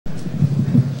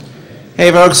Hey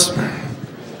folks,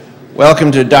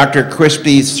 welcome to Dr.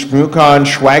 Crispy's ShmooCon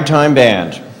Swag Time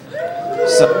Band.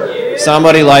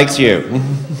 Somebody likes you.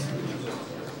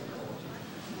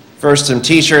 First, some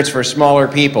t-shirts for smaller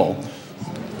people.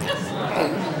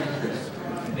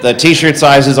 The t-shirt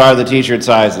sizes are the t-shirt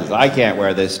sizes. I can't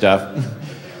wear this stuff.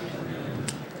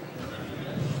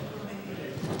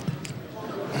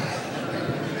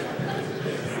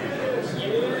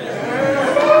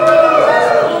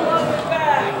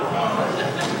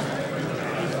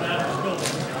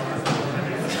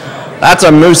 That's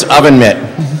a moose oven mitt.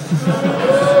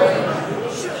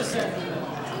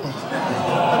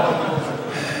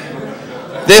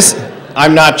 This,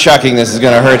 I'm not chucking, this is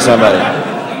going to hurt somebody.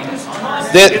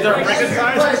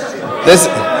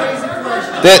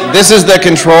 This is the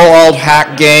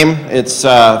Control-Alt-Hack game. It's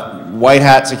white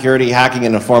hat security hacking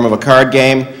in the form of a card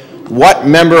game. What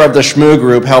member of the Shmoo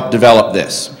group helped develop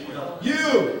this?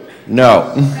 You! No.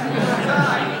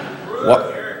 What?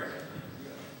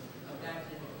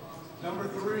 Number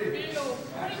 3.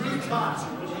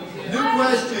 New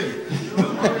question.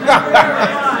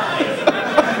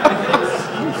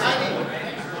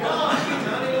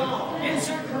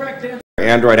 Insert correct answer.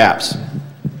 Android apps.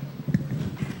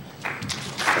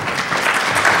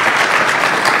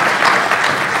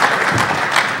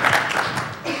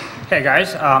 Hey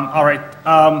guys, all right,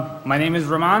 my name is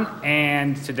Rahman,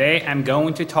 and today I'm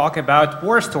going to talk about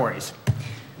war stories.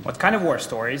 What kind of war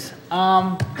stories?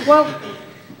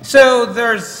 So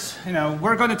there's,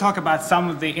 we're going to talk about some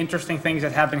of the interesting things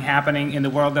that have been happening in the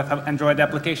world of Android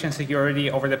application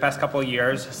security over the past couple of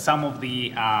years, some of the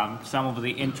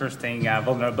interesting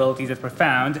vulnerabilities that were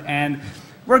found, and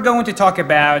we're going to talk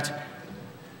about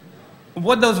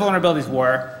what those vulnerabilities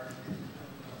were,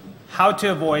 how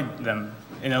to avoid them,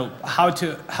 how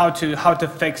to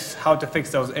fix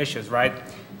those issues, right?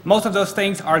 Most of those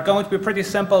things are going to be pretty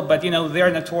simple, but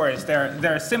they're notorious.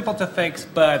 They're simple to fix,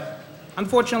 but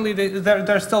unfortunately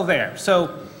they're still there.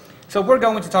 So we're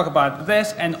going to talk about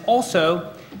this, and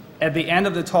also at the end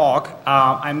of the talk,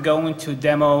 I'm going to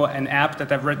demo an app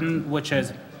that I've written, which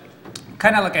is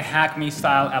kind of like a HackMe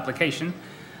style application.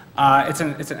 It's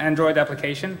an Android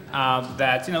application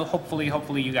that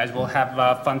hopefully you guys will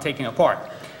have fun taking apart.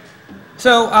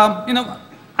 So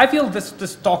I feel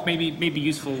this talk may be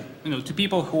useful to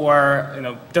people who are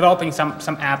developing some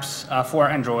apps for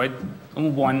Android.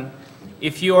 One,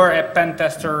 if you're a pen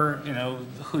tester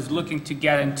who's looking to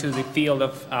get into the field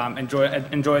of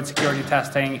Android security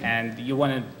testing and you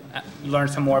want to learn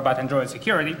some more about Android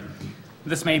security,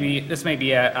 this may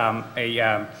be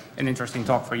an interesting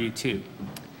talk for you too.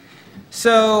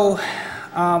 So,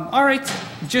 all right,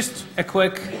 just a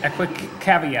quick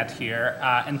caveat here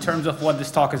in terms of what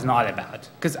this talk is not about,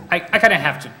 because I kind of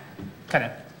have to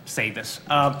say this.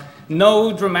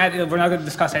 No dramatic. We're not going to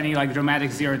discuss any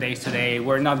dramatic 0 days today.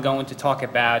 We're not going to talk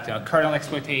about kernel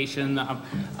exploitation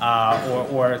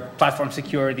or platform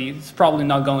security. It's probably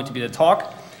not going to be the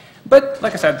talk. But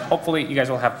like I said, hopefully you guys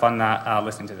will have fun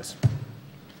listening to this.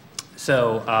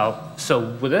 So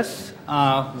with this,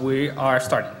 we are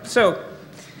starting. So,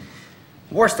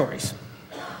 war stories.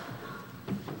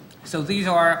 So these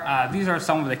are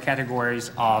some of the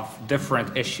categories of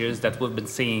different issues that we've been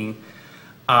seeing.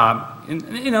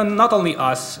 Not only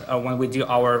us when we do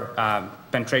our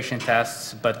penetration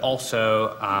tests, but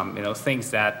also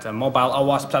things that mobile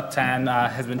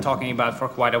OWASP.10 has been talking about for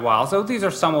quite a while. So these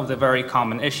are some of the very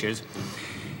common issues,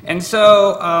 and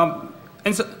so.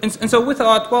 And so we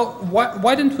thought, well,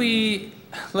 why don't we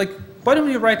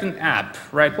write an app,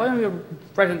 right? Why don't we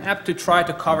write an app to try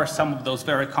to cover some of those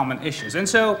very common issues? And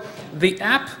so the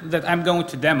app that I'm going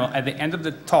to demo at the end of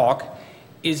the talk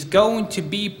is going to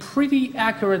be pretty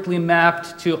accurately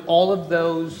mapped to all of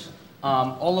those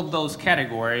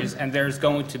categories, and there's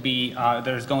going to be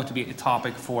a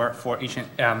topic for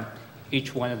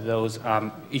each one of those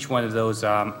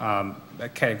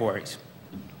categories.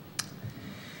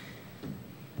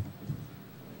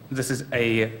 This is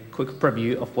a quick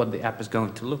preview of what the app is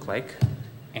going to look like,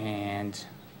 and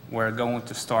we're going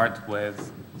to start with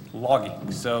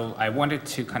logging. So I wanted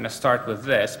to kind of start with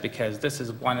this because this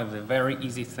is one of the very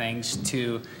easy things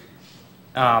to,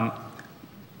 I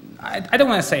don't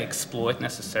want to say exploit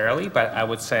necessarily, but I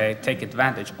would say take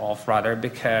advantage of rather,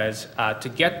 because to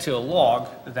get to a log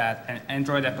that an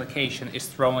Android application is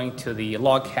throwing to the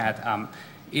logcat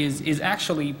is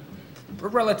actually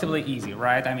relatively easy,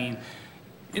 right? I mean,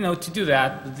 to do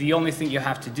that, the only thing you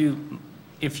have to do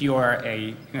if you're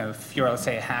let's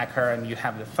say a hacker and you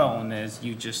have the phone is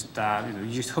you just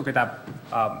hook it up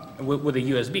with a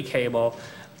USB cable,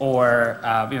 or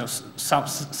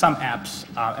some apps,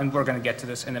 and we're going to get to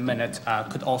this in a minute,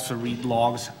 could also read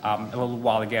logs a little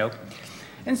while ago.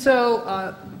 And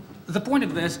so the point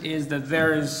of this is that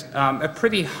there's a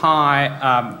pretty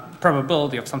high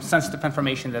probability of some sensitive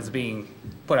information that's being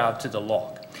put out to the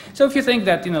log. So if you think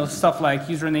that stuff like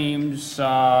usernames,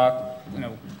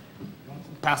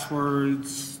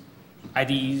 passwords,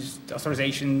 IDs,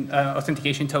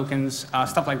 authentication tokens,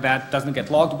 stuff like that doesn't get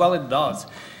logged, well, it does.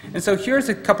 And so here's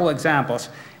a couple examples.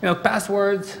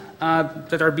 Passwords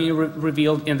that are being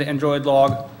revealed in the Android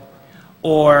log,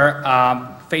 or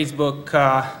Facebook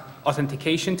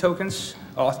authentication tokens,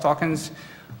 auth tokens,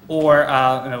 or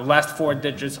last 4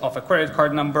 digits of a credit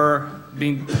card number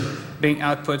being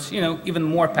output, even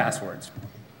more passwords.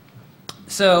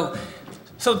 So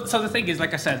the thing is,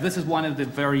 like I said, this is one of the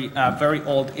very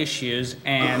old issues,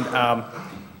 and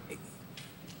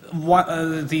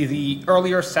the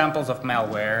earlier samples of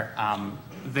malware,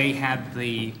 they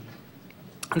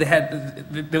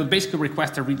would basically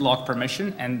request a read log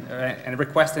permission, and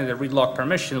requesting the read log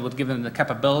permission would give them the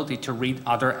capability to read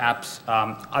other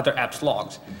apps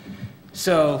logs.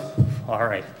 So, all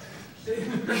right,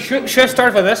 should I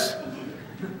start with this?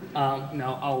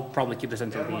 No, I'll probably keep this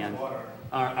until the end. All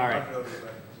right.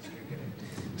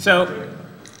 So,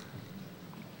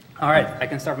 all right, I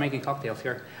can start making cocktails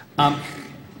here.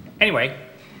 Anyway,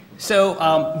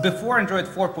 so before Android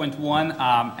 4.1,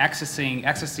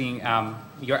 accessing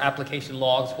your application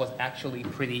logs was actually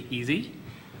pretty easy,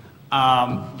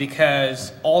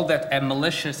 because all that a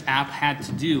malicious app had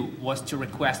to do was to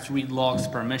request read logs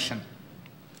permission.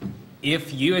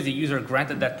 If you as a user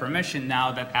granted that permission,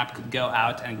 now that app could go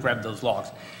out and grab those logs.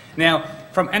 Now,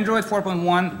 from Android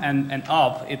 4.1 and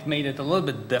up, it made it a little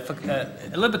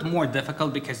bit more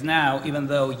difficult, because now, even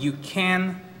though you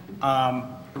can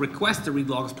request the read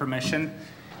logs permission,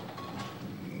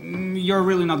 you're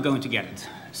really not going to get it.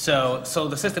 So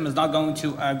the system is not going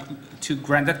to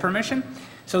grant that permission.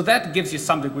 So that gives you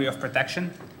some degree of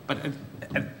protection, but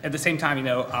at the same time,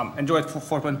 Android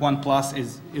 4.1 Plus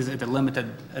is at a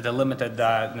limited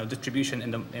distribution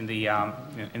in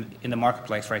the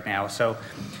marketplace right now. So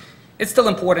it's still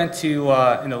important to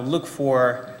look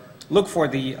for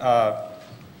the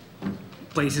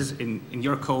places in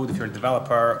your code, if you're a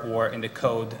developer, or in the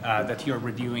code that you're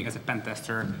reviewing as a pen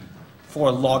tester, for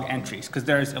log entries, because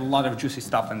there's a lot of juicy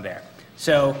stuff in there.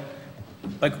 So,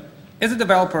 like, as a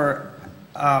developer,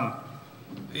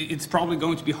 it's probably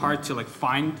going to be hard to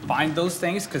find those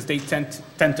things, because they tend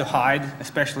to hide,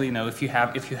 especially if you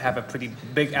have a pretty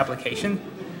big application.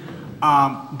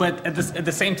 But at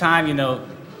the same time,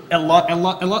 a lot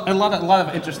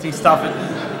of interesting stuff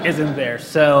is in there.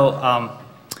 So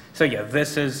yeah,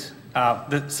 this is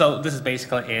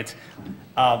basically it.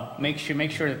 Make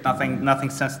sure that nothing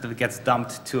sensitive gets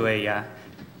dumped to a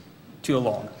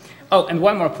log. Oh, and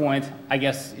one more point. I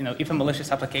guess if a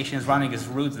malicious application is running as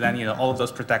root, then all of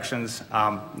those protections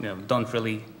don't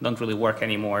really work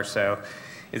anymore. So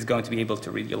it's going to be able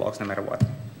to read your logs no matter what.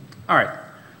 All right.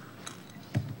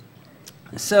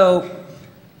 So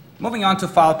moving on to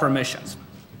file permissions.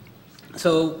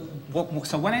 So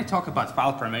when I talk about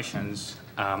file permissions,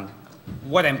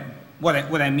 what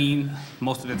I mean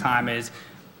most of the time is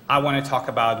I want to talk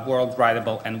about world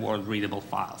writable and world readable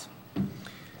files.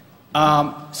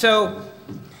 So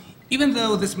even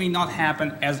though this may not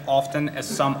happen as often as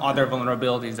some other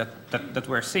vulnerabilities that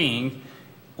we're seeing,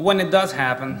 when it does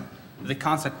happen, the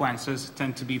consequences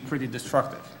tend to be pretty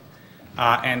destructive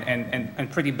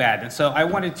and pretty bad. And so I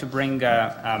wanted to bring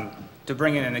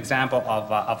in an example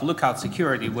of Lookout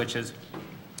Security, which is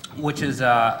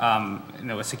a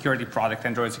security product,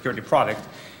 Android security product,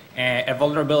 a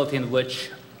vulnerability in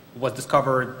which was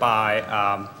discovered by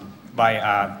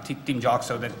Team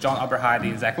Joxo, that John Oberheide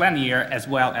and Zach Lanier, as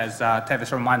well as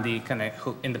Tevis Ormandy,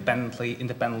 who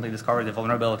independently discovered the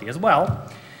vulnerability as well.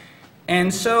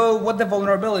 And so what the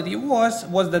vulnerability was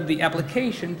that the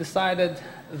application decided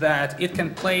that it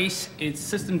can place its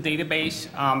system database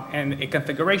and a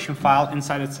configuration file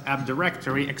inside its app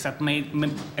directory, except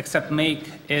make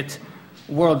it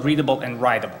world readable and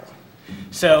writable.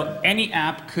 So any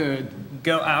app could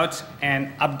go out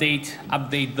and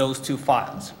update those two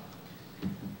files.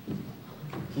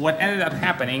 What ended up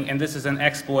happening, and this is an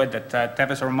exploit that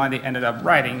Tevis Ormandy ended up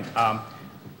writing,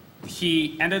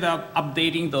 he ended up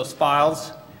updating those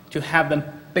files to have them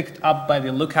picked up by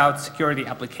the Lookout security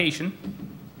application,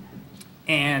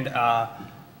 and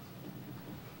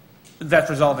that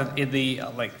resulted in the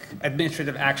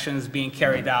administrative actions being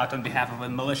carried out on behalf of a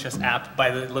malicious app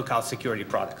by the Lookout security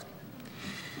product.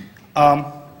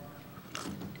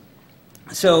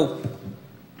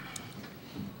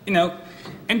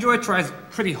 Android tries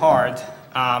pretty hard,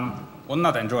 well,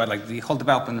 not Android, like the whole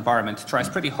development environment tries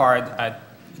pretty hard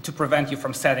to prevent you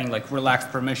from setting like relaxed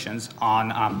permissions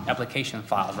on application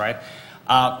files, right?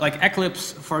 Like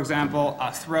Eclipse, for example,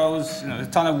 throws a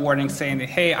ton of warnings saying that,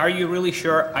 hey, are you really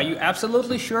sure? Are you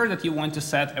absolutely sure that you want to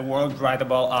set a world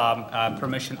writable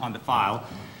permission on the file?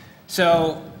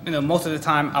 So, most of the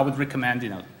time I would recommend,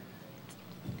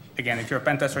 again, if you're a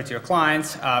pen tester to your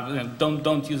clients,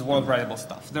 don't use world writable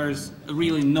stuff. There's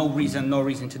really no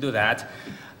reason to do that.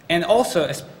 And also,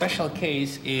 a special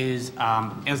case is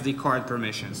SD card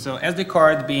permissions. So SD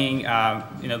card being,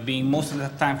 being most of the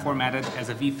time formatted as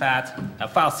a VFAT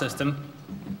file system,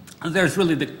 there's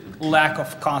really the lack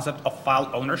of concept of file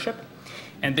ownership.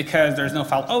 And because there's no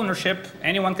file ownership,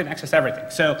 anyone can access everything.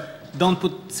 So don't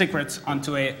put secrets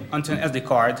onto an SD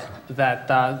card.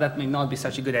 That may not be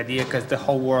such a good idea because the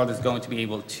whole world is going to be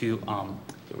able to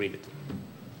read it.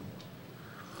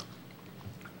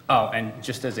 Oh, and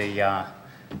just as a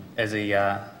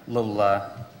little,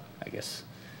 I guess,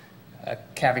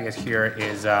 caveat here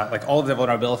is like all of the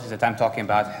vulnerabilities that I'm talking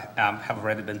about have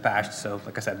already been patched. So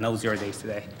like I said, no 0 days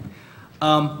today.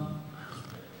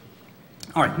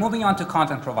 All right, moving on to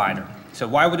content provider. So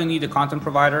why would you need a content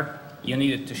provider? You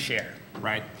need it to share,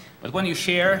 right? But when you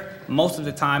share, most of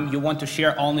the time you want to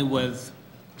share only with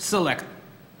select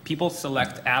people,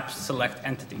 select apps, select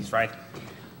entities, right?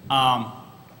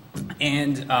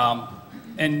 And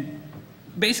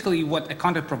basically what a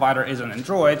content provider is on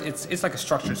Android, it's like a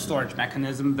structured storage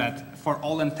mechanism that for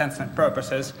all intents and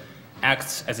purposes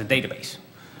acts as a database,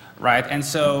 right? And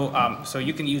so, so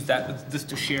you can use this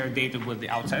to share data with the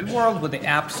outside world, with the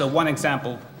app. So one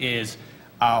example is,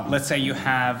 let's say you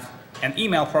have an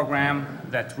email program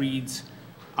that reads,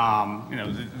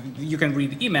 you can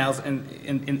read emails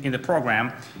in the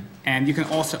program, and you can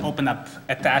also open up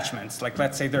attachments. Like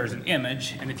let's say there's an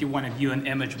image, and if you want to view an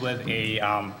image with a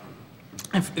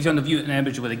if you want to view an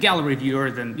image with a gallery viewer,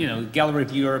 then gallery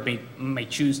viewer may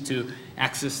choose to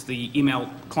access the email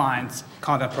client's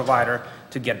content provider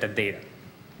to get the data.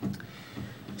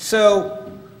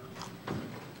 So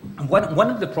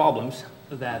one of the problems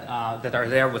that are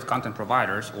there with content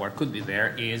providers, or could be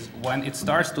there, is when it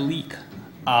starts to leak,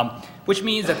 which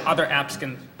means that other apps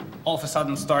can all of a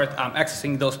sudden start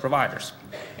accessing those providers.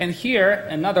 And here,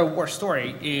 another worse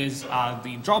story is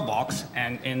the Dropbox.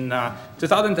 And in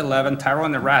 2011, Tyrone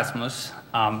and Erasmus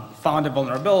found a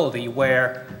vulnerability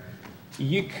where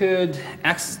you could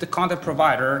access the content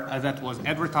provider that was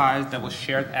advertised, that was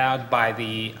shared out by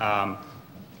the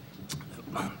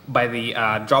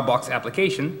Dropbox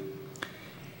application,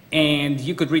 and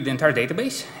you could read the entire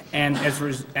database. And as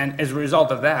a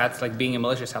result of that, like being a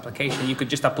malicious application, you could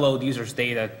just upload users'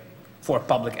 data for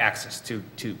public access to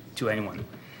anyone.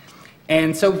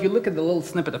 And so if you look at the little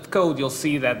snippet of code, you'll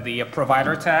see that the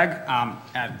provider tag,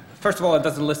 first of all, it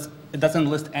doesn't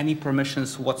list any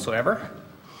permissions whatsoever.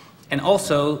 And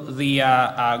also the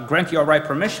grant URI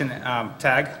permission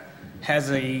tag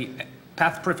has a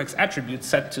path prefix attribute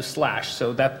set to /,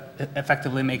 so that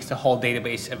effectively makes the whole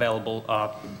database available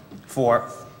for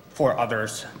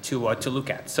others to look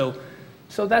at. So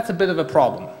that's a bit of a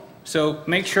problem. So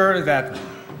make sure that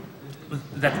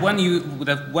when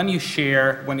you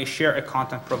share a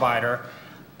content provider,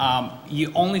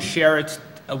 you only share it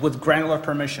with granular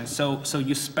permissions. So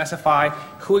you specify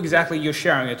who exactly you're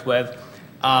sharing it with.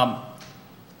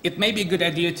 It may be a good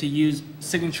idea to use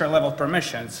signature level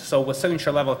permissions. So with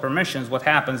signature level permissions, what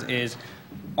happens is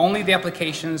only the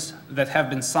applications that have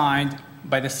been signed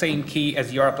by the same key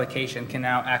as your application can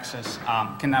now access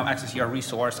your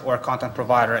resource or content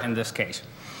provider in this case.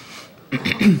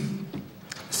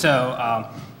 So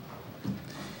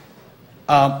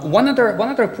one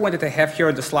other point that I have here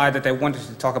on the slide that I wanted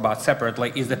to talk about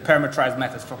separately is the parameterized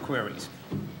methods for queries.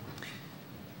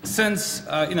 Since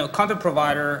content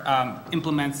provider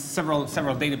implements several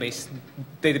database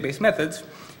methods,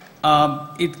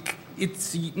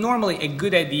 it's normally a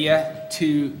good idea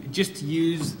to just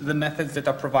use the methods that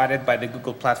are provided by the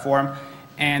Google platform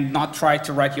and not try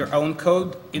to write your own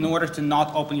code in order to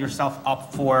not open yourself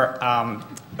up for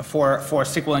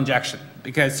SQL injection.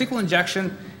 Because SQL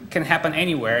injection can happen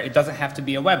anywhere. It doesn't have to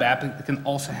be a web app. It can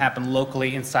also happen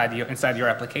locally inside your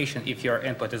application if your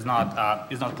input is not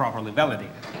properly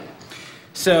validated.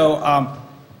 So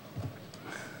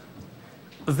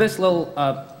this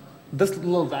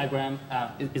little diagram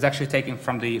is actually taken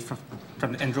from the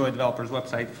Android developers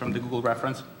website, from the Google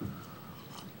reference,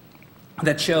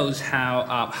 that shows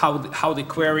how the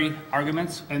query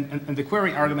arguments, and the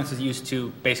query arguments is used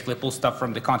to basically pull stuff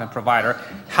from the content provider,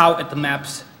 how it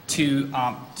maps to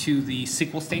the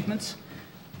SQL statements,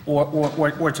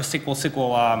 or just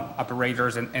SQL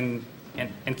operators and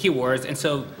keywords. And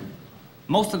so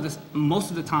most of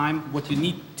the time, what you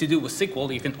need to do with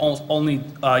SQL,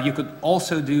 you could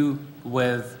also do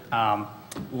with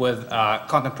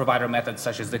content provider methods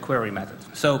such as the query method.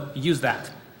 So use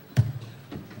that.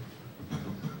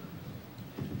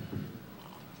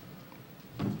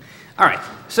 All right.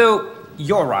 So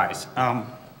URIs.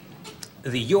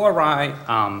 The URI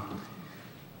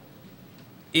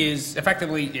is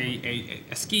effectively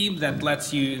a scheme that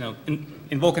lets you,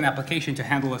 invoke an application to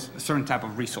handle a certain type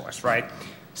of resource, right?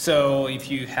 So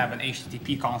if you have an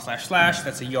HTTP : /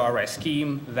 that's a URI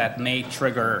scheme that may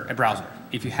trigger a browser.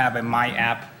 If you have a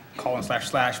myapp :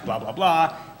 / blah blah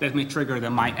blah, that may trigger the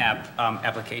myapp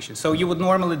application. So you would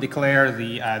normally declare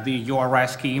the URI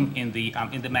scheme in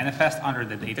the manifest under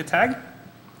the data tag.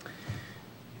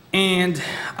 And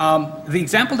the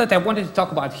example that I wanted to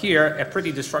talk about here, a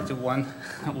pretty destructive one,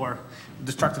 or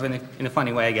destructive in a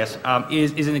funny way, I guess,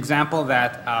 is an example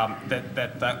that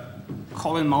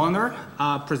Colin Mulliner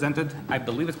presented, I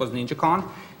believe it was NinjaCon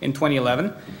in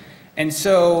 2011. And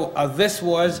so this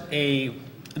was a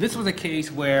case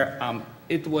where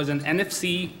it was an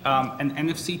NFC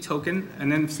token,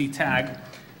 an NFC tag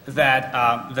that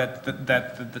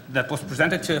was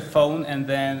presented to a phone, and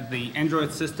then the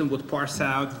Android system would parse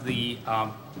out the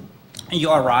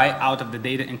URI out of the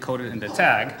data encoded in the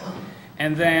tag,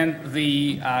 and then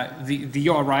the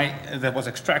URI that was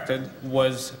extracted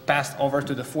was passed over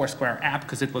to the Foursquare app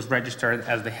because it was registered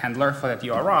as the handler for that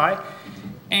URI.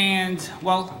 And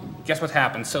well, guess what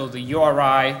happened? So the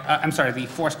the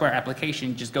Foursquare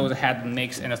application just goes ahead and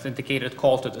makes an authenticated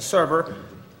call to the server,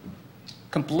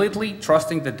 completely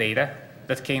trusting the data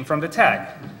that came from the tag.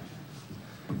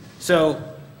 So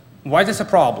why is this a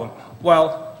problem?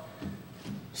 Well,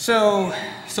 so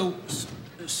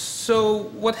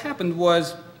what happened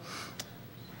was,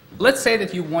 let's say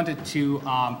that you wanted to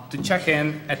check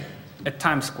in at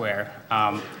Times Square.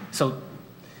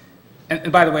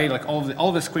 And by the way, like all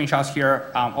the screenshots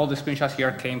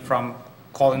here, came from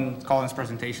Colin's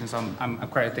presentation, so I'm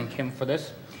crediting him for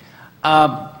this.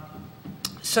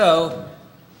 So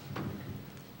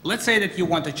let's say that you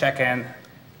want to check in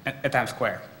at Times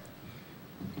Square.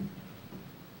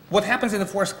 What happens in the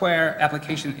Foursquare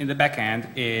application in the backend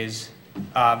is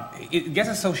it gets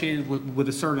associated with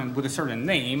a certain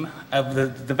name of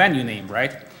the venue name,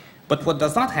 right? But what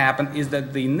does not happen is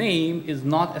that the name is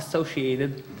not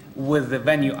associated with the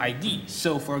venue ID.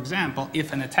 So, for example,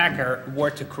 if an attacker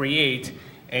were to create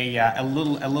a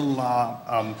little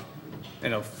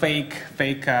fake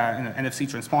NFC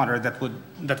transponder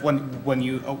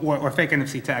or fake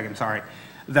NFC tag, I'm sorry,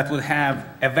 that would have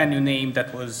a venue name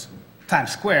that was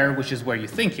Times Square, which is where you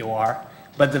think you are,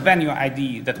 but the venue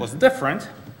ID that was different,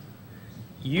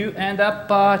 you end up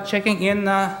checking in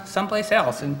someplace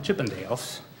else in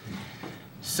Chippendales.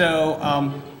 So,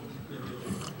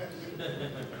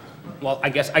 well, I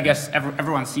guess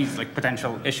everyone sees like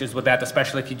potential issues with that,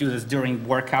 especially if you do this during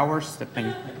work hours.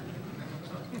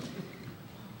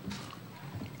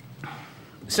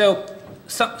 So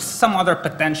some other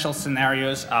potential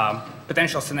scenarios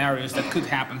that could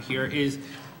happen here is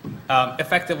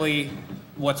effectively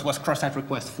what's cross-site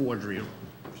request forgery,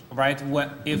 right?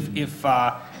 If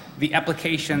the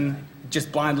application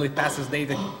just blindly passes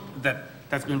data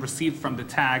that's been received from the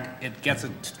tag, it gets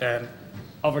it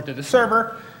over to the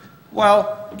server.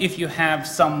 Well, if you have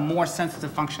some more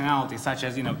sensitive functionality, such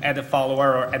as add a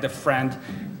follower or add a friend,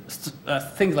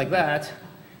 things like that,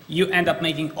 you end up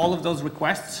making all of those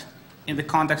requests in the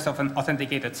context of an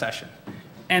authenticated session,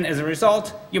 and as a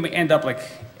result, you may end up like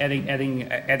adding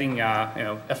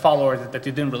a follower that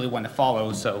you didn't really want to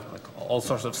follow. So like all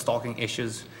sorts of stalking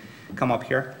issues come up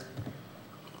here.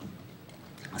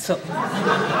 So.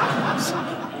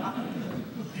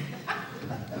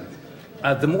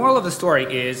 The moral of the story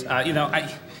is,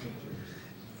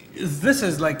 this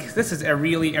is a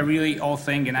really old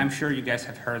thing, and I'm sure you guys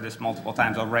have heard this multiple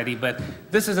times already. But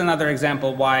this is another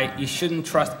example why you shouldn't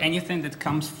trust anything that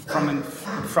comes from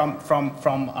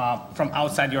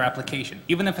outside your application,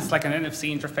 even if it's like an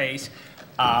NFC interface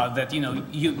that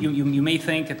you may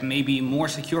think it may be more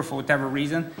secure for whatever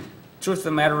reason. Truth of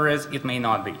the matter is, it may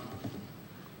not be.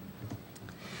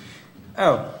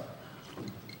 Oh.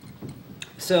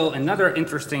 So another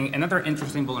interesting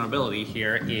vulnerability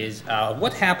here is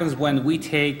what happens when we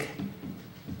take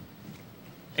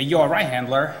a URI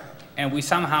handler and we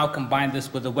somehow combine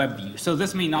this with a web view. So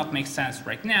this may not make sense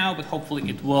right now, but hopefully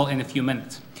it will in a few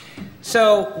minutes.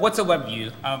 So what's a web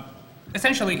view?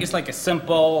 Essentially, it's like a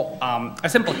simple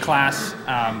class,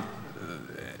 a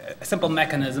simple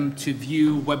mechanism to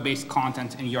view web-based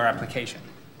content in your application.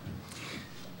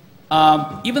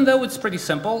 Even though it's pretty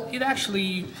simple, it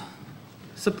actually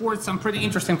supports some pretty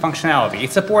interesting functionality.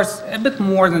 It supports a bit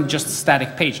more than just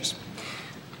static pages.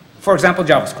 For example,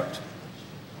 JavaScript.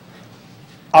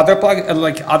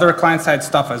 Other client-side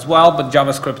stuff as well, but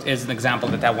JavaScript is an example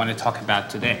that I want to talk about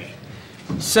today.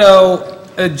 So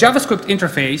a JavaScript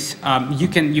interface, you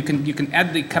can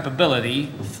add the capability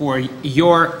for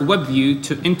your web view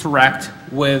to interact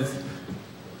with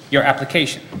your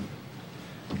application.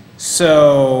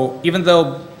 So even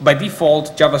though by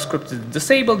default JavaScript is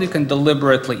disabled, you can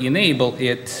deliberately enable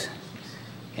it.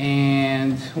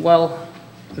 And well,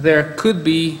 there could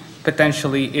be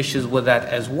potentially issues with that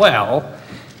as well.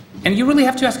 And you really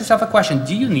have to ask yourself a question.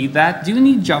 Do you need that? Do you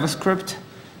need JavaScript?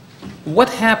 What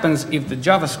happens if the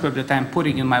JavaScript that I'm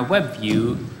putting in my web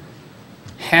view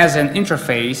has an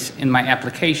interface in my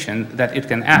application that it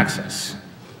can access?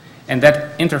 And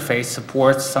that interface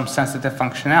supports some sensitive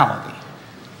functionality.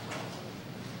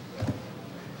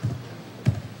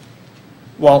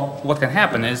 Well, what can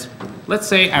happen is, let's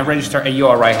say I register a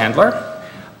URI handler.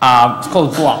 It's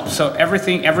called blah. So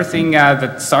everything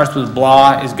that starts with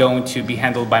blah is going to be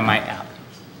handled by my app.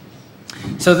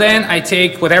 So then I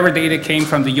take whatever data came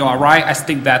from the URI, I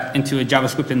stick that into a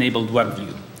JavaScript-enabled web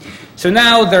view. So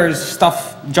now there's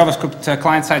stuff, JavaScript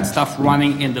client-side stuff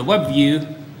running in the web view,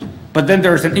 but then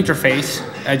there's an interface,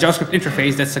 a JavaScript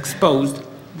interface that's exposed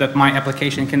that my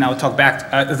application can now talk back,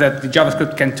 that the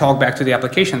JavaScript can talk back to the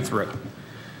application through.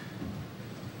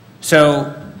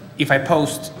 So if I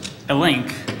post a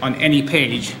link on any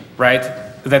page, right,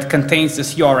 that contains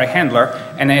this URI handler,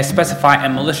 and I specify a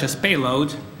malicious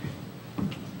payload,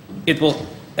 it will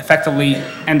effectively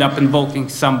end up invoking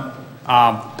some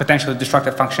potentially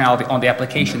destructive functionality on the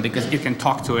application because it can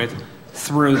talk to it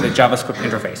through the JavaScript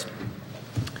interface.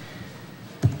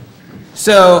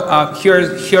 So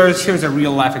here's a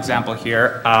real life example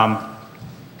here.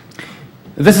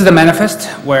 This is a manifest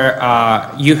where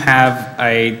you have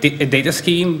a data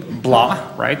scheme,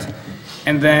 blah, right?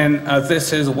 And then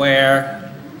this is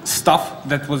where stuff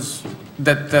that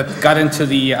got into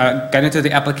the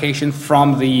application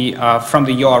from the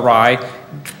URI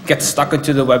gets stuck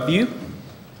into the web view.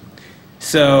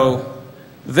 So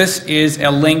this is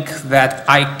a link that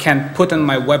I can put on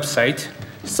my website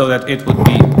so that it would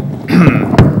be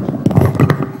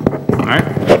all right.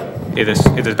 It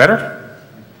is better.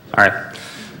 All right.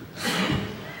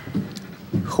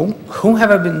 Whom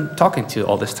have I been talking to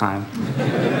all this time?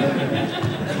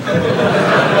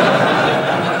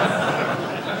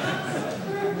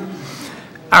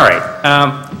 All right.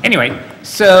 Anyway,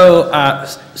 so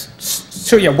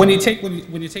yeah, when you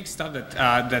take stuff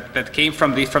that came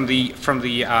from the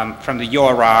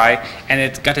URI and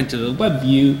it got into the web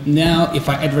view, now if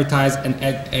I advertise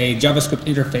a JavaScript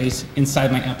interface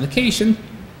inside my application,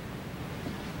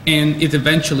 and it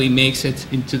eventually makes it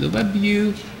into the web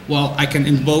view, well, I can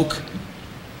invoke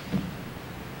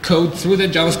code through the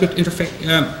JavaScript interface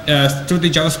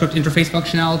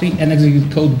functionality and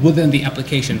execute code within the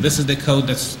application. This is the code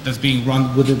that's being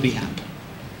run within the app.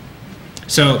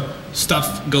 So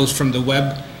stuff goes from the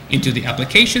web into the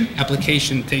application.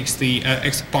 Application takes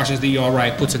parses the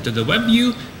URI, puts it to the web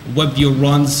view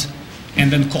runs,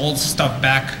 and then calls stuff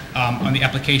back on the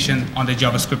application on the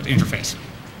JavaScript interface.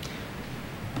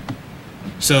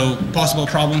 So possible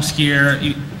problems here,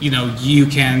 you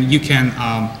can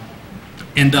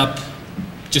end up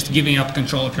just giving up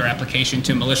control of your application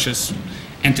to a malicious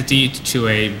entity, to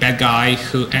a bad guy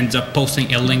who ends up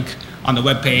posting a link on the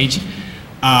web page,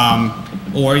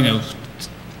 or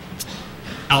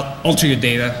alter your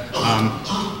data.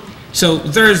 So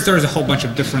there's a whole bunch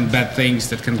of different bad things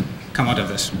that can come out of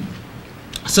this.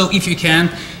 So if you can,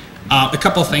 a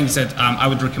couple of things that I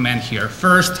would recommend here.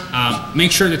 First,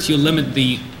 make sure that you limit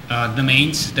the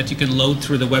domains that you can load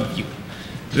through the web view.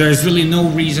 There's really no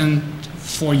reason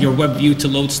for your web view to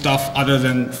load stuff other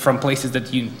than from places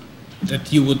that you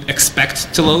would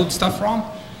expect to load stuff from.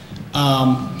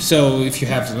 So if you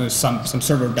have some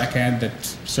server backend that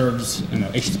serves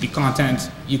HTTP content,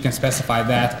 you can specify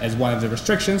that as one of the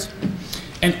restrictions.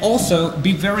 And also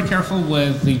be very careful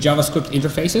with the JavaScript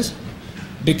interfaces,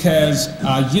 because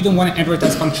you don't want to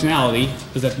advertise functionality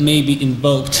that may be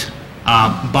invoked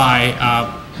by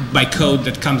code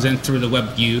that comes in through the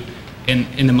web view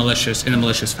in a malicious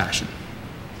fashion.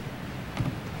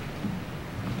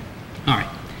 All right.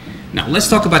 Now let's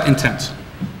talk about intent.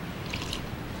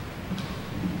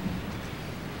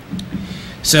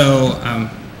 So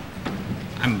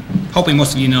I'm hoping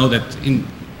most of you know that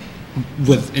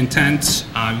with intent,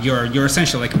 you're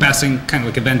essentially like passing kind of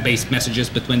like event-based messages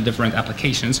between different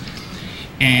applications,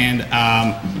 and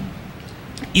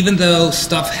even though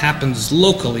stuff happens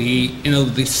locally,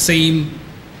 the same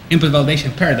input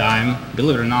validation paradigm,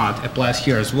 believe it or not, applies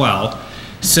here as well.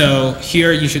 So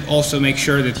here you should also make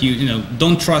sure that you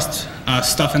don't trust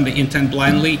stuff in the intent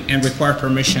blindly and require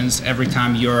permissions every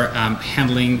time you're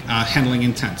handling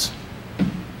intents.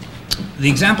 The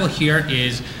example here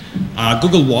is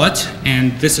Google Wallet,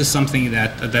 and this is something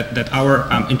that our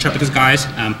Intrepidus guys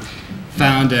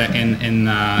found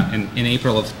in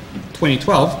April of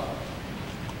 2012,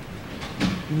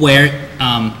 where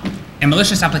a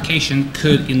malicious application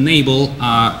could enable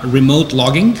remote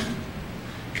logging.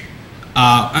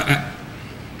 I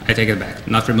take it back,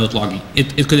 not remote logging.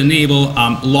 It could enable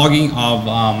logging of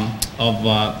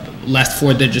last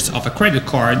 4 digits of a credit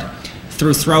card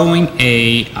through throwing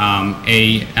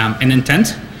an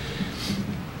intent.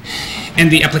 And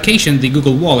the application, the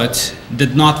Google Wallet,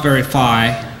 did not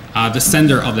verify the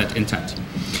sender of that intent.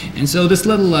 And so this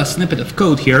little snippet of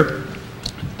code here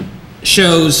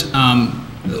shows,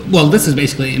 well, this is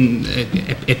basically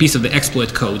a piece of the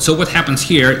exploit code. So what happens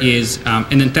here is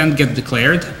an intent gets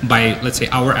declared by, let's say,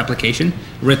 our application,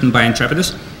 written by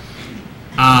Intrepidus.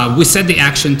 We set the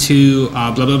action to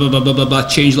blah, blah, blah, blah, blah, blah, blah,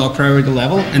 change log priority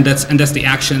level, and that's the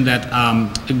action that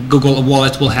Google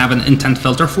Wallet will have an intent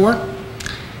filter for.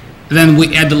 Then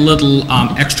we add a little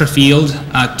extra field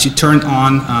to turn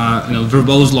on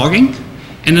verbose logging,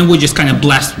 and then we just kind of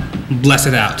bless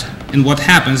it out. And what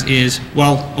happens is,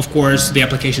 well, of course, the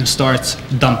application starts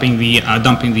dumping the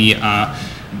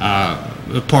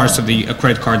parts of the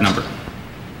credit card number.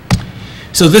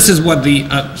 So this is what the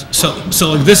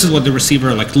this is what the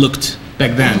receiver looked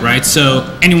back then, right? So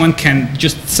anyone can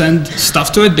just send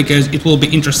stuff to it because it will be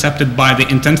intercepted by the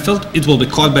intent filter. It will be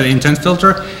caught by the intent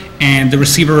filter, and the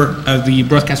receiver, the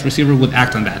broadcast receiver, would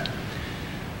act on that.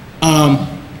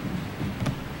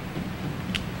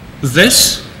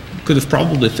 This could have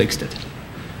probably fixed it,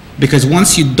 because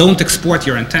once you don't export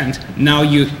your intent, now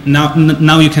you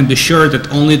can be sure that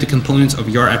only the components of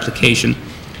your application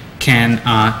can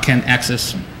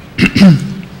access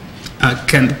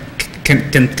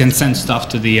can send stuff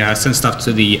to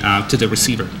the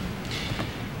receiver.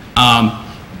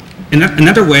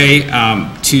 Another way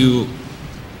to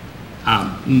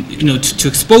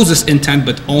expose this intent,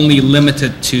 but only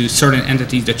limited to certain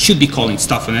entities that should be calling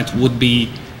stuff in it, would be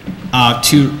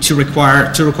to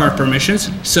require permissions.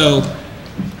 So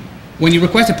when you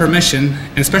request a permission,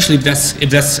 and especially if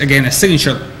that's again a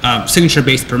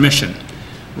signature-based permission,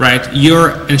 right?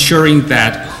 You're ensuring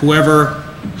that whoever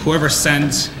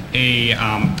sends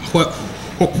an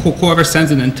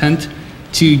intent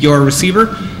to your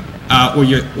receiver or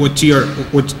to your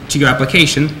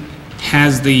application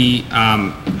has the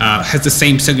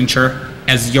same signature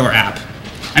as your app.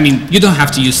 I mean, you don't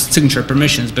have to use signature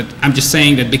permissions, but I'm just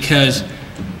saying that because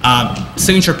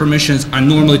signature permissions are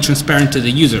normally transparent to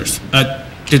the users.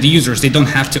 They don't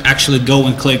have to actually go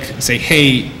and click, say,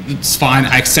 "Hey, it's fine.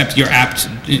 I accept your app.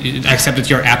 I accept that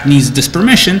your app needs this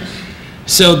permission."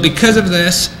 So, because of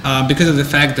this, because of the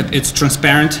fact that it's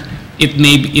transparent, it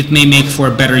may make for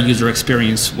a better user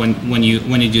experience when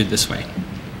you do it this way.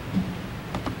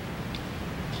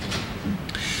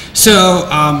 So,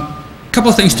 couple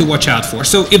of things to watch out for.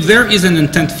 So if there is an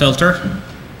intent filter,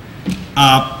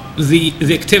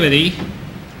 the activity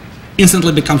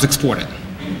instantly becomes exported.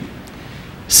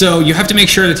 So you have to make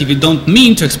sure that if you don't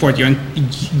mean to export your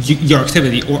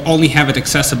activity or only have it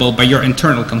accessible by your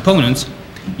internal components,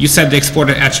 you set the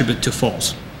exported attribute to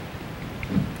false.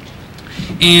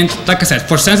 And like I said,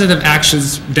 for sensitive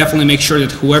actions, definitely make sure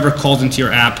that whoever calls into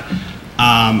your app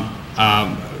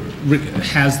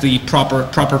has the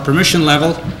proper permission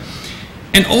level.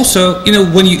 And also,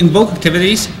 when you invoke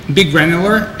activities, big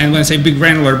granular, and when I say big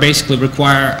granular, basically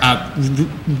require that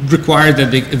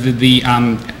the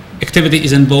activity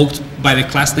is invoked by the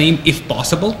class name if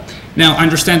possible. Now, I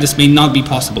understand this may not be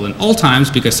possible in all times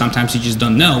because sometimes you just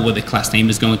don't know what the class name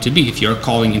is going to be if you're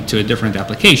calling into a different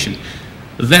application.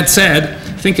 That said,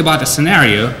 think about a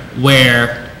scenario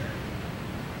where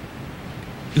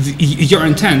your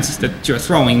intent that you're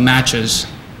throwing matches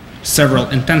several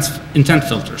intent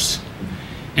filters.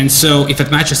 And so if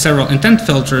it matches several intent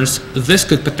filters, this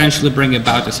could potentially bring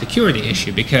about a security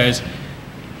issue, because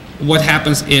what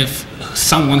happens if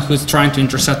someone who's trying to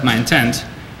intercept my intent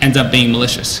ends up being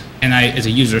malicious? And I, as a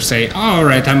user, say, all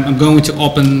right, I'm going to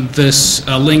open this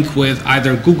link with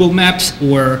either Google Maps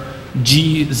or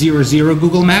G00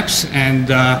 Google Maps,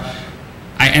 and I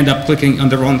end up clicking on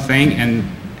the wrong thing, and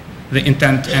the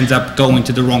intent ends up going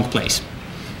to the wrong place.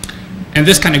 And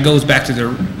this kind of goes back to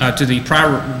the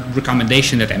prior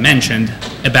recommendation that I mentioned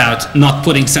about not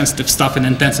putting sensitive stuff in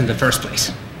intents in the first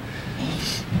place.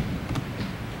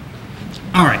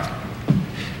 All right.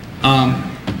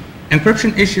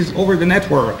 Encryption issues over the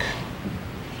network.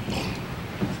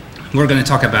 We're going to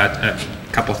talk about a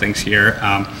couple things here.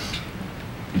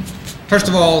 First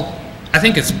of all, I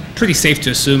think it's pretty safe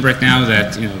to assume right now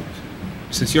that,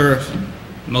 since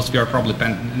most of you are probably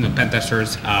pen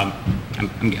testers,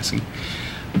 I'm guessing,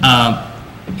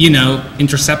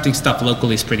 intercepting stuff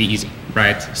locally is pretty easy,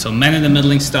 right? So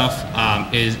man-in-the-middling stuff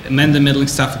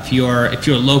if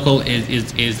you're local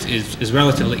is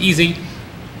relatively easy.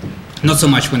 Not so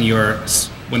much when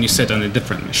you sit on a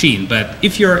different machine, but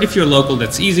if you're local,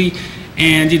 that's easy.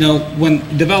 And when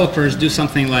developers do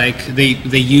something like they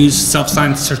use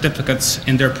self-signed certificates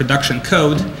in their production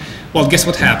code, well, guess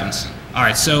what happens? All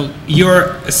right, so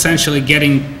you're essentially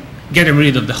getting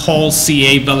rid of the whole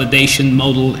CA validation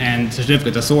model and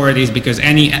certificate authorities, because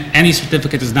any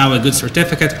certificate is now a good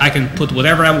certificate. I can put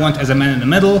whatever I want as a man in the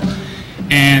middle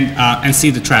and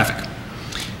see the traffic.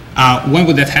 When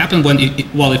would that happen?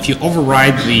 If you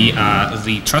override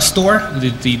the trust store,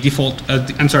 the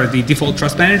default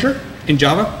trust manager in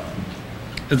Java,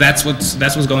 that's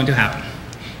what's going to happen.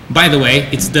 By the way,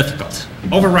 it's difficult.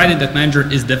 Overriding that manager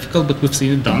is difficult, but we've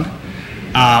seen it done.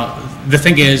 The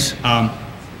thing is,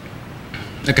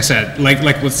 like I said,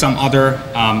 like with some other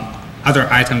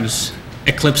items,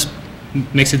 Eclipse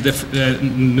makes it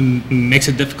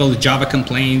difficult. Java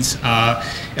complains a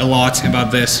lot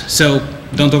about this. So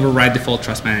don't override default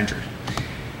trust manager.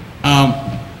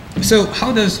 So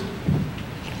how does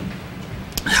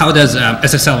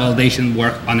SSL validation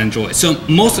work on Android? So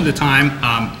most of the time,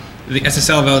 the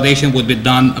SSL validation would be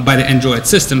done by the Android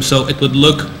system. So it would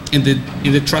look in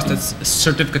the trusted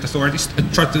certificate authority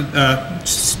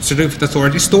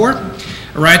store,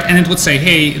 right? And it would say,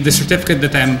 hey, the certificate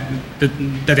that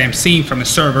I'm seeing from a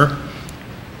server,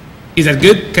 is that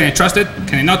good? Can I trust it?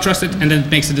 Can I not trust it? And then it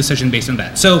makes a decision based on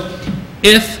that. So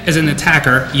if, as an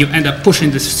attacker, you end up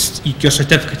pushing your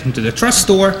certificate into the trust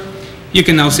store, you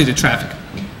can now see the traffic.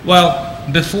 Well,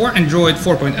 before Android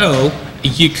 4.0,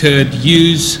 you could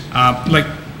use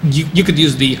you could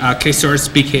use the KSource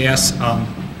BKS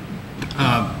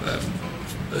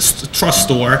trust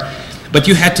store, but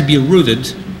you had to be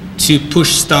rooted to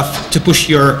push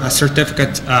your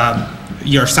certificate,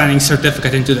 your signing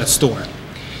certificate into that store.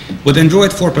 With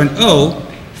Android 4.0,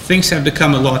 things have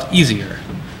become a lot easier.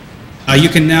 You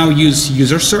can now use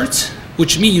user certs,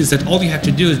 which means that all you have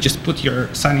to do is just put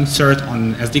your signing cert on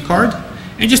an SD card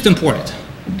and just import it.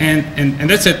 And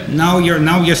that's it. Now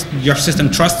your system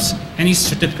trusts any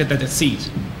certificate that it sees.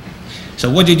 So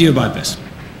what do you do about this?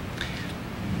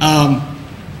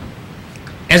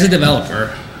 As a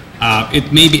developer,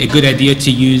 it may be a good idea to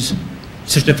use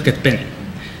certificate pinning.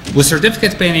 With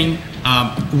certificate pinning,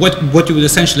 what you would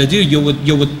essentially do, you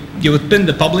would pin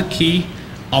the public key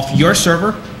of your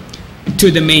server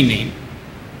to the domain name,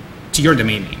 to your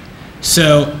domain name.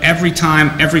 So every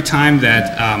time that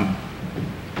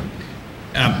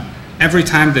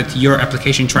your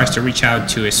application tries to reach out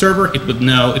to a server, it would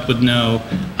know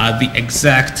the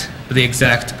exact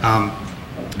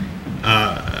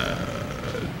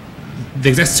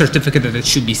certificate that it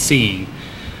should be seeing.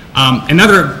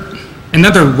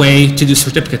 Another way to do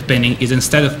certificate pinning is,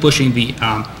 instead of pushing the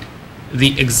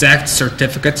exact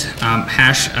certificate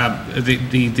hash,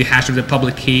 the hash of the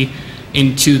public key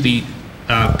into the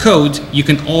code, you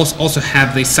can also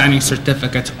have the signing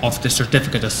certificate of the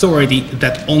certificate authority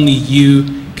that only you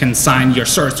can sign your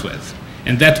certs with.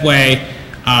 And that way,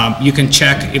 you can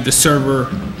check if the server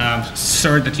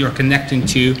cert that you're connecting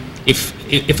to, if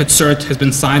its cert has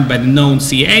been signed by the known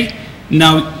CA.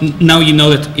 Now you know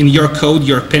that in your code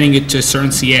you're pinning it to a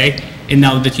certain CA, and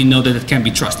now that you know that it can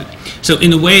be trusted. So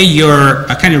in a way, you're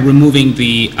kind of removing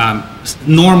the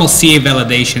normal CA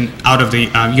validation out of the,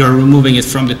 you're removing it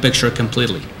from the picture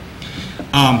completely.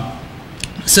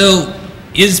 So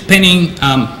is pinning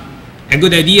a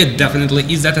good idea?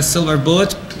 Definitely. Is that a silver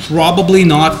bullet? Probably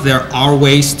not. There are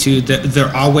ways to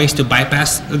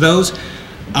bypass those.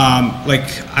 Like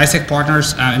ISAC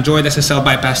Partners, Android SSL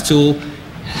bypass tool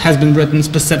has been written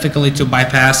specifically to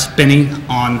bypass pinning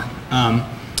on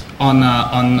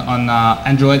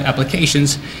Android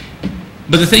applications.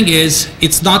 But the thing is,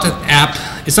 it's not an app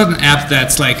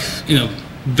that's like,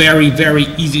 very, very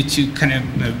easy to kind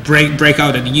of break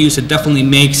out and use. It definitely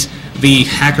makes the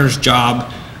hacker's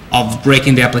job of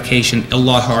breaking the application a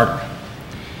lot harder.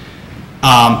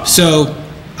 So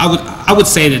I would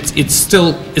say that it's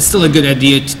still a good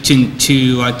idea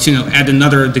to add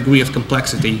another degree of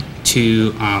complexity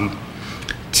to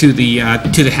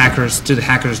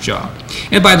hacker's job.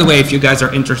 And by the way, if you guys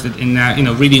are interested in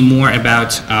reading more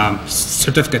about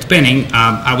certificate pinning,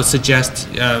 I would suggest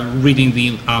reading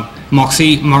the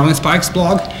Moxie Marlinspike's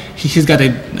blog. He's got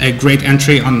a great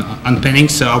entry on pinning,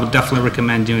 so I would definitely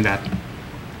recommend doing that.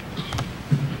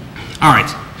 All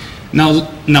right,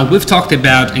 now we've talked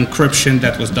about encryption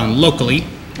that was done locally.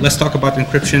 Let's talk about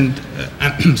encryption.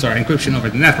 Encryption over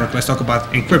the network. Let's talk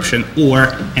about encryption or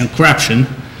encryption.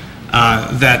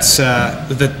 That's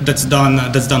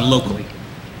done locally.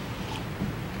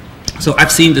 So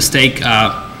I've seen this take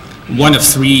one of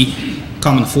three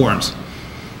common forms.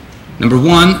 Number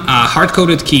one,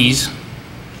 hard-coded keys.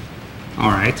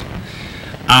 All right.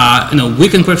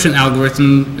 Weak encryption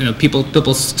algorithm.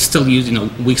 People still use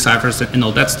weak ciphers and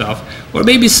all that stuff, or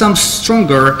maybe some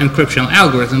stronger encryption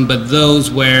algorithm, but those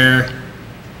where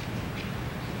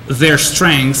their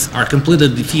strengths are completely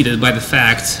defeated by the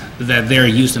fact that they're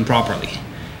used improperly,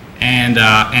 and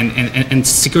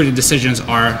security decisions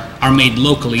are made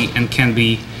locally and can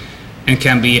be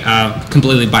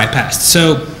completely bypassed.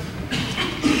 So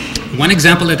one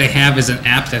example that I have is an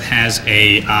app that has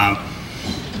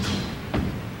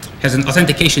an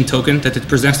authentication token that it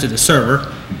presents to the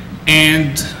server,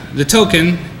 and the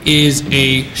token is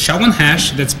a SHA-1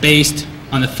 hash that's based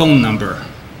on a phone number.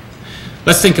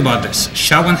 Let's think about this.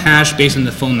 SHA-1 hash based on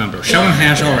the phone number. SHA-1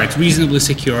 hash, all right, reasonably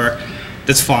secure,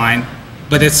 that's fine,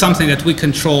 but it's something that we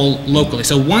control locally.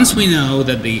 So once we know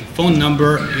that the phone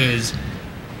number is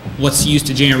what's used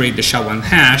to generate the SHA-1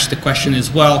 hash, the question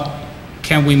is, well,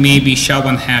 can we maybe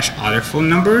SHA-1 hash other phone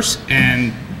numbers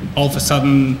and all of a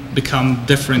sudden become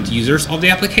different users of the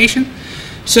application?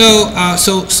 So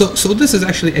this is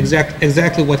actually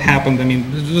exactly what happened. I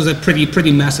mean, it was a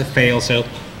pretty massive fail. So.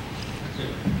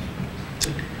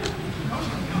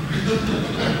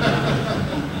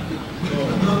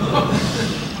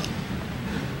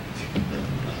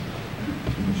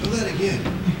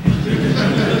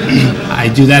 I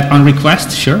do that on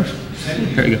request, sure.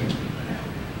 Here we go.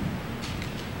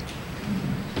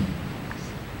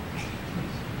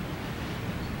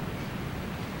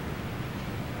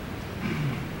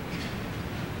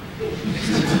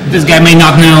 This guy may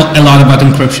not know a lot about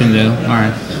encryption, though. All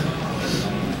right.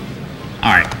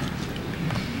 All right.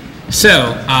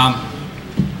 So,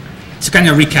 to kind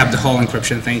of recap the whole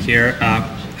encryption thing here,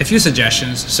 a few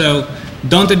suggestions. So,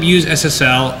 don't abuse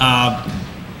SSL.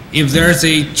 If there's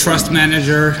a trust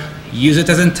manager, use it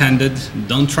as intended.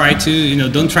 Don't try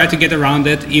to get around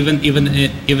it, even in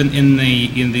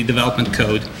the development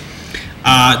code.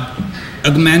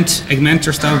 Augment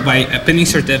your stuff by pinning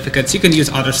certificates. You can use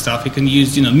other stuff. You can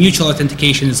use, mutual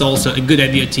authentication is also a good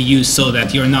idea to use, so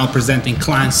that you're now presenting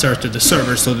client cert to the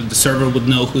server, so that the server would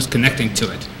know who's connecting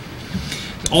to it.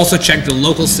 Also check the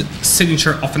local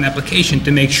signature of an application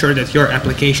to make sure that your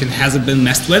application hasn't been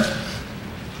messed with.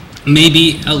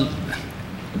 Maybe a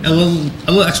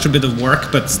little extra bit of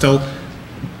work, but still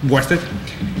worth it.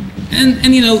 And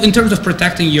in terms of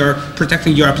protecting your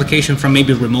application from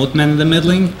maybe remote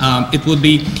man-in-the-middling, it would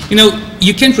be,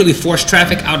 you can't really force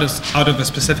traffic out of a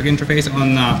specific interface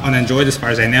on Android, as far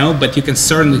as I know, but you can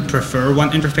certainly prefer one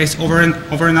interface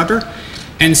over another.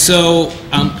 And so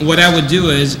what I would do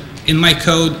is, in my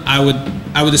code, I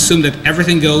would assume that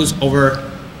everything goes over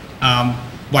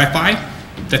Wi-Fi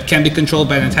that can be controlled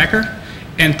by an attacker,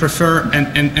 and prefer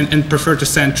to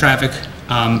send traffic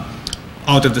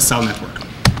out of the cell network.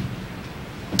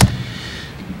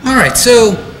 All right,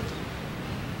 so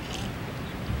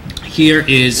here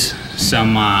is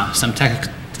some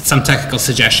technical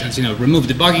suggestions. Remove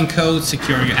debugging code,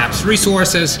 secure your app's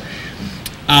resources,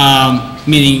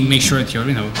 meaning make sure that your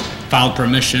file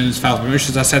permissions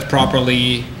are set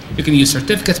properly. You can use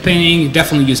certificate pinning.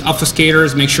 Definitely use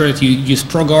obfuscators. Make sure that you use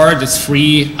ProGuard. It's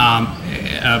free.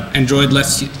 Android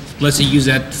lets you use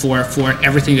that for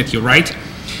everything that you write.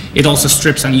 It also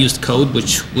strips unused code,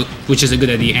 which is a good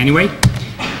idea anyway.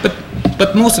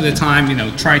 But most of the time,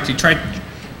 try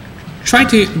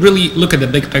to really look at the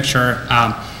big picture,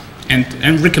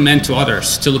 and recommend to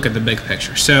others to look at the big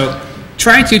picture. So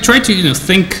try to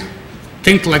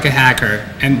think like a hacker,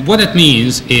 and what it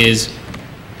means is,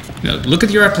 look at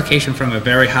your application from a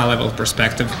very high-level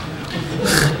perspective.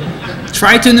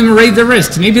 Try to enumerate the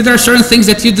risks. Maybe there are certain things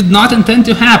that you did not intend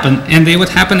to happen, and they would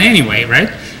happen anyway,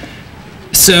 right?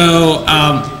 So,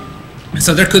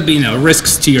 so there could be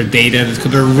risks to your data. There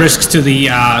could be risks to the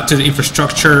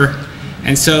infrastructure,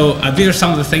 and so these are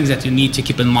some of the things that you need to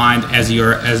keep in mind as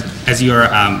you're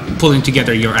pulling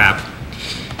together your app.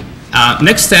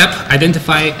 Next step: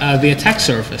 identify the attack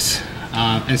surface.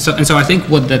 And so I think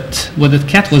what that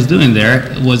cat was doing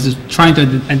there was trying to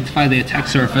identify the attack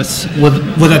surface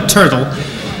with a turtle.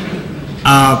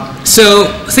 So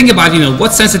think about,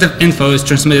 what sensitive info is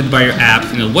transmitted by your app,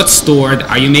 what's stored,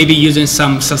 are you maybe using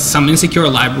some insecure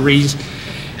libraries,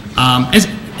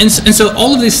 and so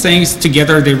all of these things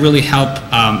together, they really help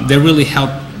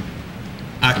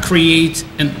create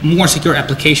a more secure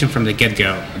application from the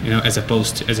get-go, as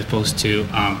opposed to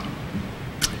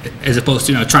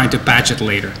trying to patch it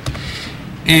later.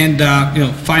 And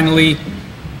finally,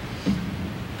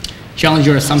 challenge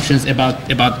your assumptions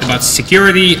about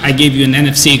security. I gave you an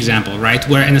NFC example, right,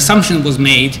 where an assumption was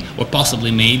made or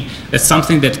possibly made that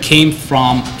something that came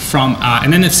from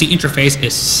an NFC interface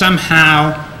is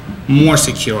somehow more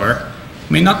secure.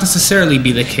 May not necessarily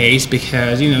be the case,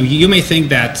 because you may think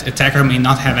that attacker may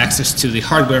not have access to the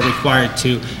hardware required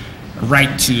to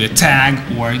write to a tag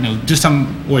or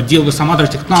deal with some other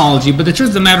technology, but the truth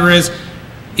of the matter is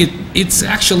it's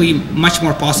actually much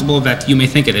more possible that you may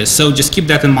think it is. So just keep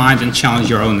that in mind and challenge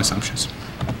your own assumptions.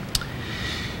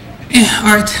 Yeah,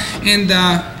 all right, and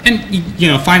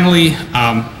finally,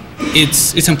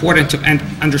 it's important to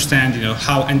understand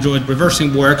how Android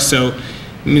reversing works. So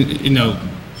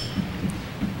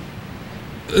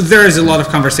there is a lot of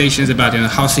conversations about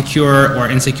how secure or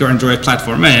insecure Android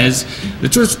platform is. The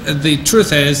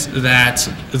truth is that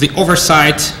the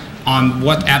oversight on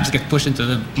what apps get pushed into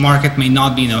the market may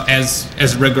not be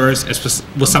as rigorous as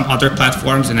with some other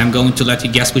platforms, and I'm going to let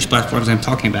you guess which platforms I'm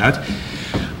talking about.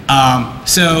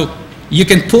 So you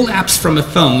can pull apps from a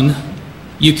phone,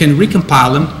 you can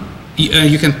recompile them,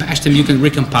 you can patch them, you can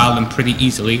recompile them pretty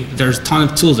easily. There's a ton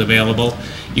of tools available.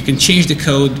 You can change the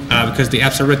code because the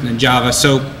apps are written in Java.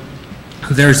 So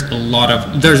there's a lot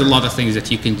of things that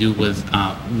you can do with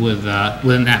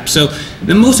an app. So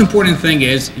the most important thing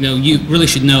is you really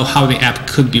should know how the app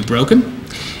could be broken.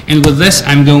 And with this,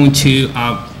 I'm going to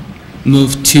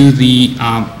move to the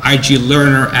IG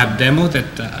Learner app demo.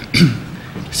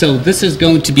 So this is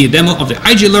going to be a demo of the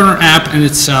IG Learner app, and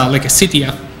it's like a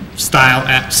CTF style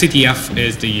app. CTF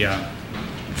is the,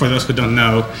 for those who don't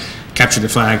know, capture the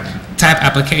flag type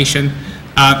application.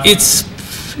 It's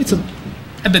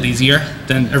a bit easier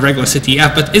than a regular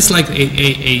CTF, but it's like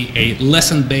a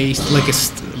lesson-based,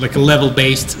 like a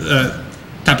level-based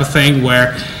type of thing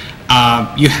where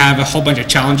you have a whole bunch of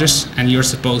challenges, and you're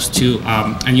supposed to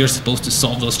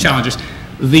solve those challenges.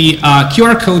 The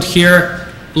QR code here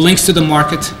links to the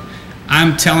market.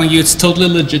 I'm telling you, it's totally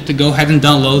legit to go ahead and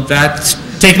download that.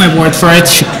 Take my word for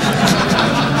it.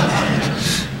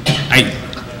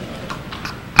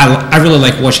 I really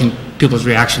like watching people's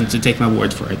reactions, to take my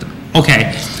word for it.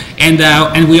 Okay,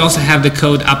 and we also have the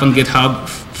code up on GitHub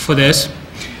for this.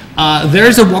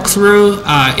 There's a walkthrough.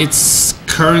 It's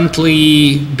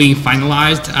currently being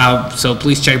finalized, so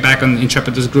please check back on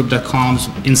intrepidusgroup.com's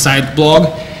inside blog.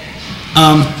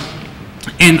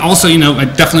 And also, I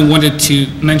definitely wanted to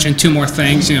mention two more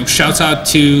things. Shouts out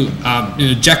to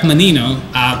Jack Menino,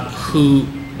 who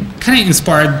kind of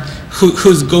inspired,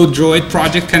 whose GoDroid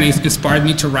project kind of inspired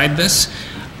me to write this.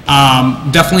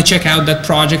 Definitely check out that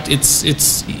project.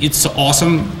 It's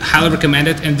awesome. Highly recommend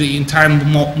it. And the entire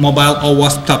mobile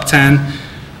OWASP top 10.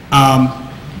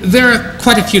 There are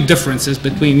quite a few differences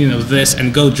between this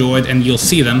and GoDroid, and you'll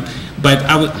see them. But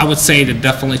I would say that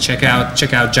definitely check out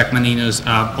Jack Menino's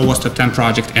OWASP top 10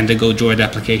 project and the GoDroid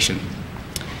application.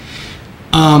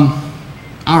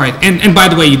 All right, and by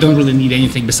the way, you don't really need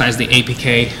anything besides the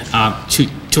APK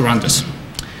to run this.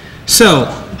 So,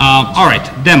 all right,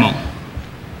 demo.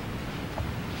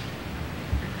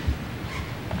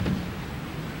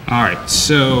 All right,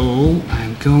 so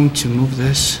I'm going to move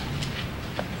this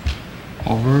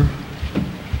over.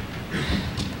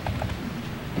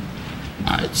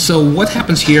 All right, so what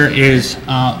happens here is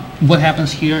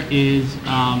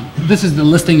this is the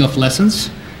listing of lessons.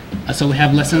 So we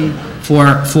have lesson for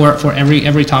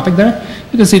every topic there.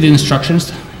 You can see the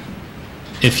instructions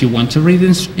if you want to read the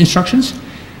instructions.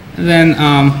 And then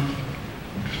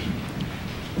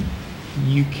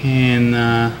you can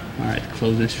all right,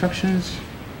 close the instructions.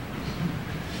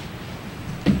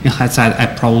 In hindsight, I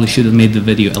probably should have made the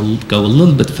video go a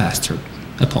little bit faster.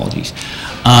 Apologies.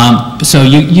 So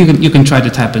you can try to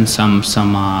type in some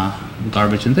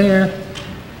garbage in there.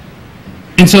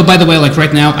 And so, by the way, like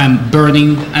right now, I'm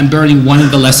burning one of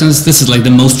the lessons. This is like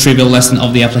the most trivial lesson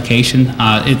of the application.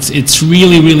 It's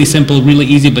really simple, really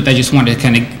easy. But I just wanted to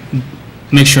kind of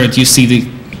make sure that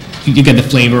you get the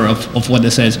flavor of what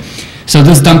this is. So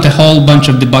this dumped a whole bunch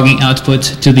of debugging output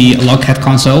to the Logcat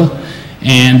console.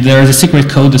 And there's a secret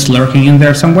code that's lurking in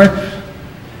there somewhere,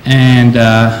 and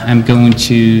I'm going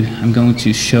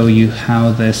to show you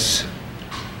how this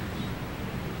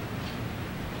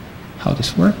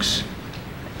works.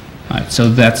 All right, so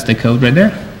that's the code right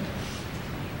there.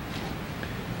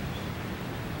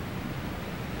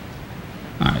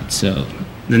 So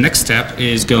the next step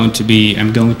is going to be,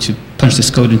 I'm going to punch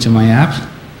this code into my app.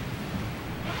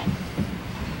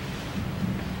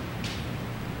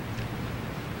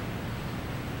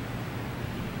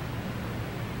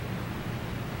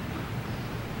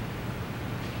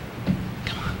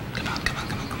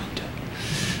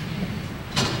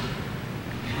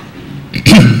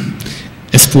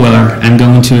 A spoiler, I'm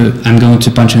going to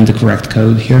punch in the correct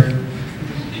code here.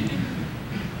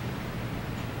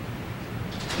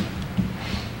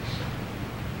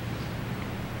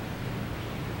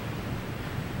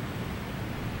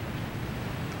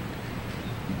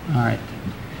 All right.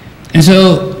 And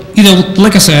so, you know,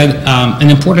 like I said, an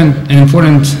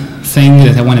important thing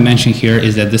that I want to mention here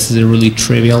is that this is a really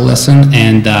trivial lesson,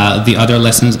 and the other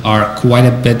lessons are quite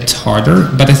a bit harder,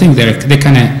 but I think they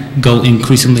kind of go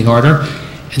increasingly harder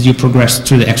as you progress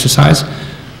through the exercise.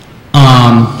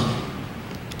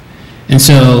 And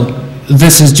so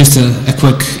this is just a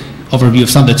quick overview of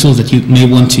some of the tools that you may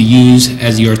want to use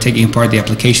as you're taking apart the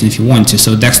application if you want to.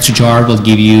 So Dexterjar will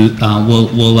give you, will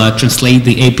translate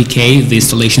the APK, the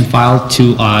installation file,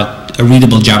 to a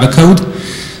readable Java code.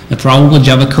 The problem with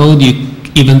Java code,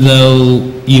 even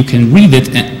though you can read it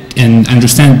and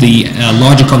understand the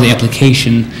logic of the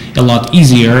application a lot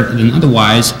easier than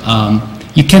otherwise,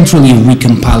 you can't really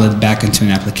recompile it back into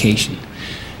an application.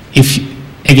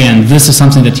 Again, this is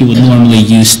something that you would normally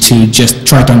use to just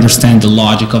try to understand the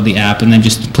logic of the app, and then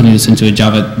just putting this into a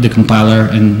Java decompiler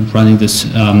and running this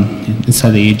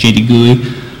inside the JD GUI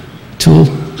tool.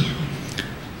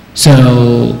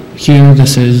 So here,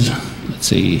 this is, let's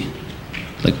see,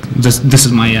 like this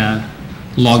is my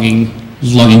logging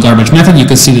garbage method. You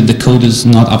can see that the code is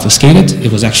not obfuscated.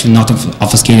 It was actually not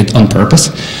obfuscated on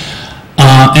purpose.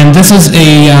 And this is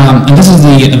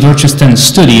the Virtuous 10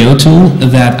 Studio tool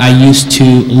that I use to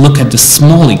look at the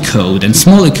Smalley code. And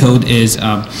Smalley code is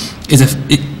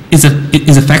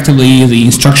effectively the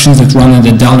instructions that run in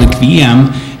the Dalvik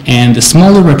VM, and the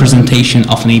smaller representation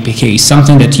of an APK is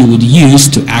something that you would use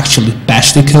to actually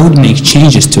patch the code, make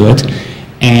changes to it,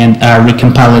 and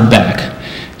recompile it back.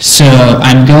 So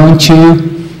I'm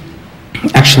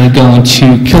actually going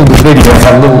to kill the video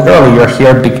a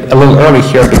little early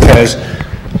here because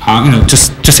you know,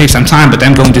 just to save some time, but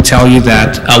I'm going to tell you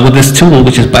that with this tool,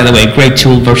 which is, by the way, a great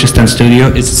tool, Virtuous 10 Studio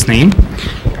is its name,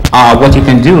 what you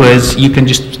can do is you can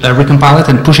just recompile it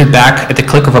and push it back at the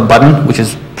click of a button, which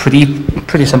is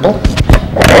pretty simple.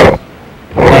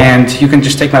 And you can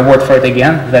just take my word for it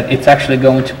again, that it's actually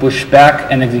going to push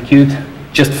back and execute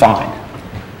just fine.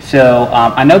 So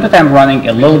I know that I'm running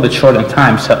a little bit short on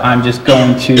time, so I'm just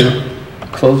going to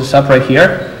close this up right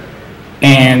here.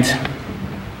 And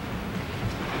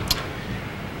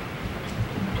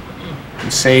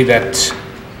say that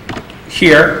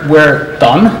here we're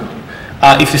done.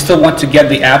 If you still want to get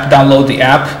the app, download the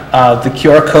app. The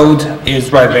QR code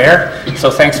is right there. So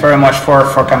thanks very much for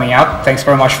coming out. Thanks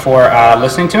very much for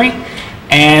listening to me.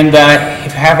 And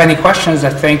if you have any questions, I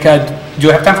think, do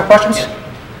you have time for questions?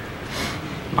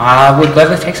 I would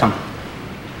gladly take some.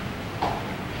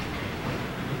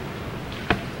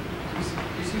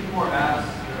 You see more apps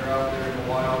that are out there in the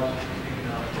wild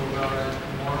being programmed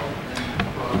more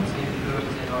and safety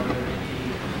codes, and are there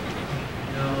any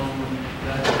known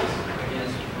methods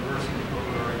against reversing the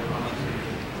code or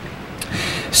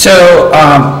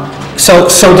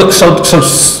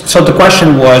So the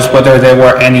question was whether there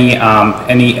were any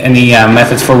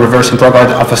methods for reversing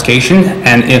ProGuard obfuscation,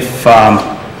 and if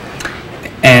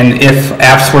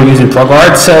apps were using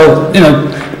ProGuard. So, you know,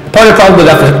 part of the problem with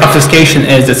obfuscation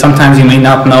is that sometimes you may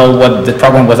not know what the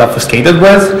program was obfuscated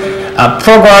with.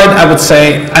 ProGuard, I would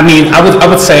say,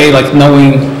 like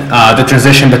knowing the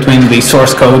transition between the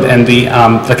source code and the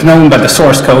like knowing about the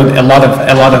source code. A lot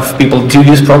of people do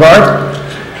use ProGuard,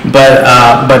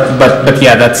 but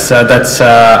yeah, that's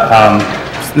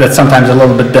sometimes a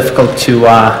little bit difficult to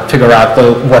figure out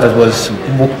what it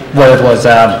was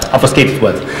obfuscated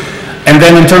with. And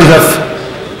then in terms of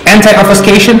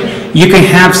anti-obfuscation, you can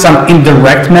have some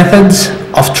indirect methods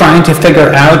of trying to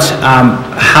figure out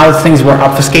how things were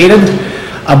obfuscated.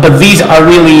 But these are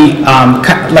really,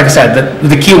 like I said,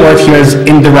 the key word here is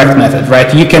indirect method,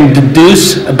 right? You can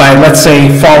deduce by, let's say,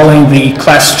 following the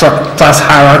class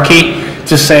hierarchy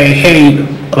to say, hey,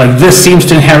 like this seems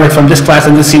to inherit from this class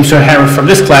and this seems to inherit from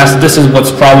this class. This is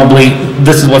what's probably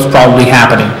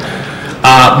happening.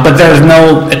 But there's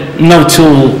no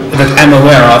tool that I'm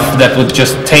aware of that would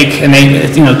just take an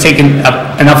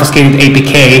obfuscated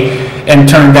APK and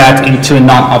turn that into a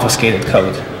non-obfuscated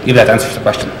code. If that answers the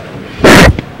question.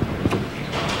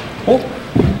 Cool.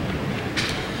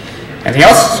 Anything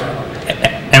else?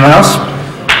 Anyone else?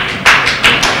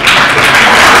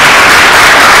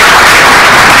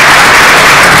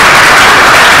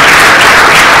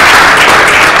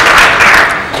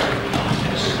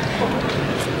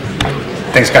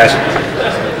 Thanks, guys.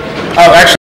 Oh, actually.